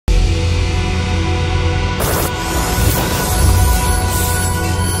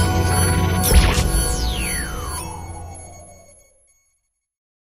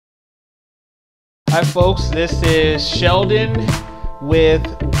Hi folks, this is Sheldon with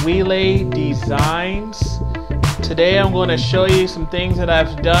Relay Designs. Today I'm going to show you some things that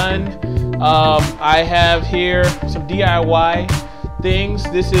I've done. I have here some DIY things.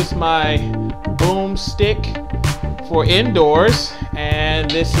 This is my boom stick for indoors, and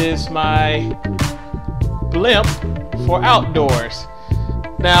this is my blimp for outdoors.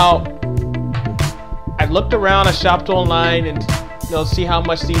 Now, I looked around, I shopped online, and see how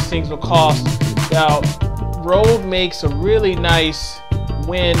much these things will cost. Now, Rode makes a really nice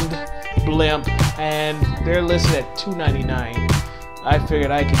wind blimp, and they're listed at $2.99. I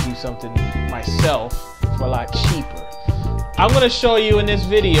figured I could do something myself for a lot cheaper. I'm going to show you in this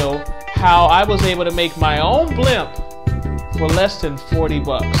video how I was able to make my own blimp for less than 40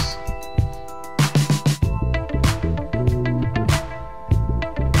 bucks.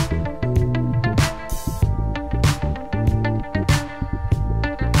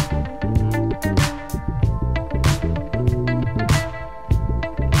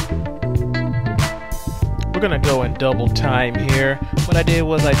 We're gonna go in double time here. What I did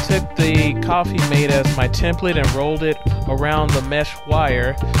was I took the Coffee Mate as my template and rolled it around the mesh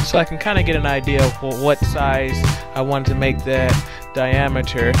wire so I can kind of get an idea of what size I wanted to make that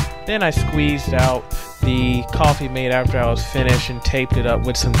diameter. Then I squeezed out the Coffee Mate after I was finished and taped it up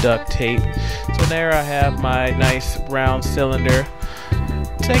with some duct tape. So there I have my nice round cylinder.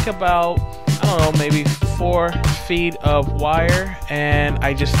 Take about, I don't know, maybe 4 feet of wire, and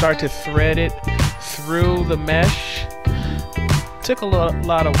I just start to thread it through the mesh. Took a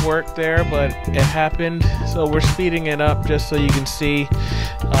lot of work there, but it happened. So we're speeding it up just so you can see.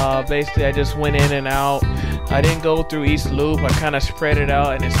 Basically, I just went in and out. I didn't go through each loop. I kind of spread it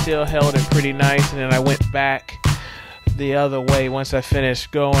out, and it still held it pretty nice. And then I went back the other way once I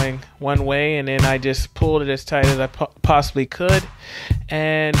finished going one way, and then I just pulled it as tight as I possibly could.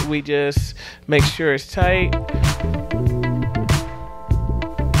 And we just make sure it's tight.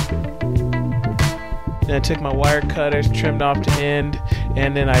 Then I took my wire cutters, trimmed off the end,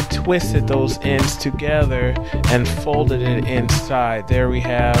 and then I twisted those ends together and folded it inside. There we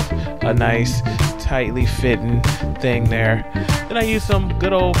have a nice tightly fitting thing there. Then I used some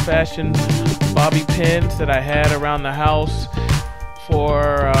good old-fashioned bobby pins that I had around the house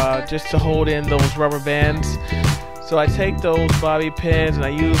for just to hold in those rubber bands. So I take those bobby pins and I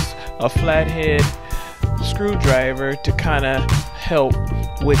use a flathead screwdriver to kind of help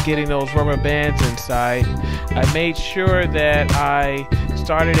with getting those rubber bands inside. I made sure that I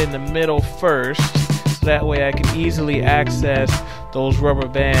started in the middle first, so that way I could easily access those rubber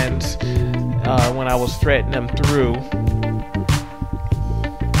bands when I was threading them through.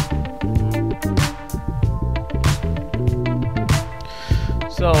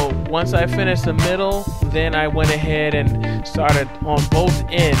 So once I finished the middle, then I went ahead and started on both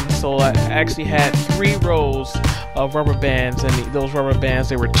ends. So I actually had 3 rows of rubber bands, and those rubber bands,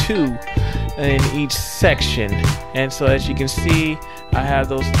 there were 2 in each section. And so as you can see, I have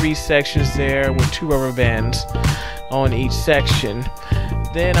those 3 sections there with 2 rubber bands on each section.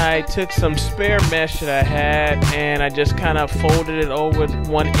 Then I took some spare mesh that I had, and I just kind of folded it over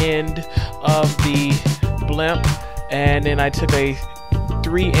one end of the blimp, and then I took a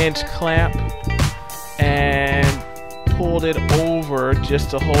 3-inch clamp and pulled it over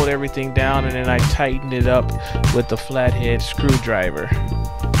just to hold everything down, and then I tightened it up with the flathead screwdriver.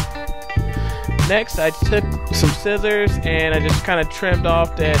 Next, I took some scissors and I just kind of trimmed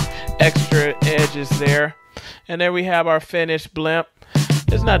off that extra edges there, and there we have our finished blimp.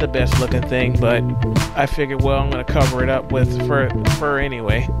 It's not the best looking thing, but I figured, well, I'm going to cover it up with fur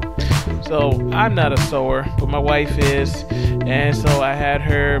anyway. So I'm not a sewer, but my wife is, and so I had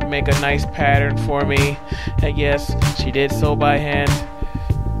her make a nice pattern for me. And yes, she did sew by hand.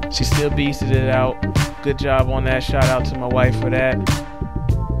 She still beasted it out. Good job on that. Shout out to my wife for that.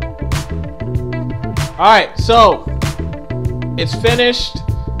 Alright, so it's finished.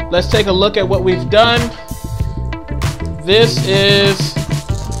 Let's take a look at what we've done. This is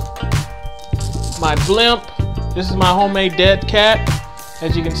my blimp. This is my homemade deadcat.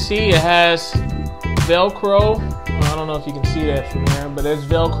 As you can see, it has Velcro. Well, I don't know if you can see that from there, but there's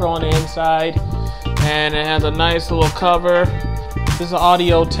Velcro on the inside, and it has a nice little cover. This is an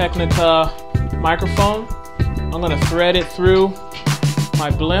Audio Technica microphone. I'm going to thread it through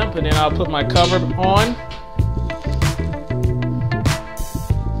my blimp, and then I'll put my cover on.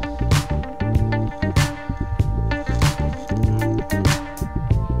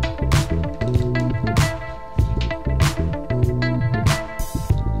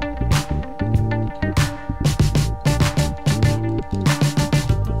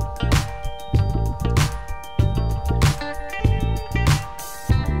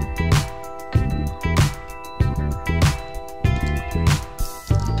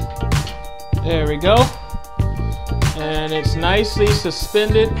 There we go. And it's nicely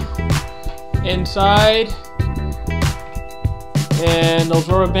suspended inside. And those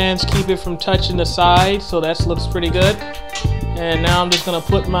rubber bands keep it from touching the side, so that looks pretty good. And now I'm just gonna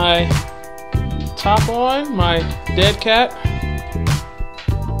put my top on, my deadcat.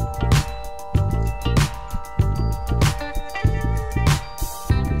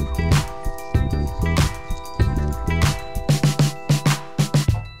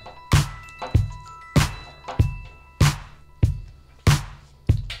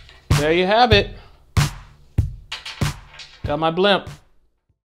 There you have it. Got my blimp.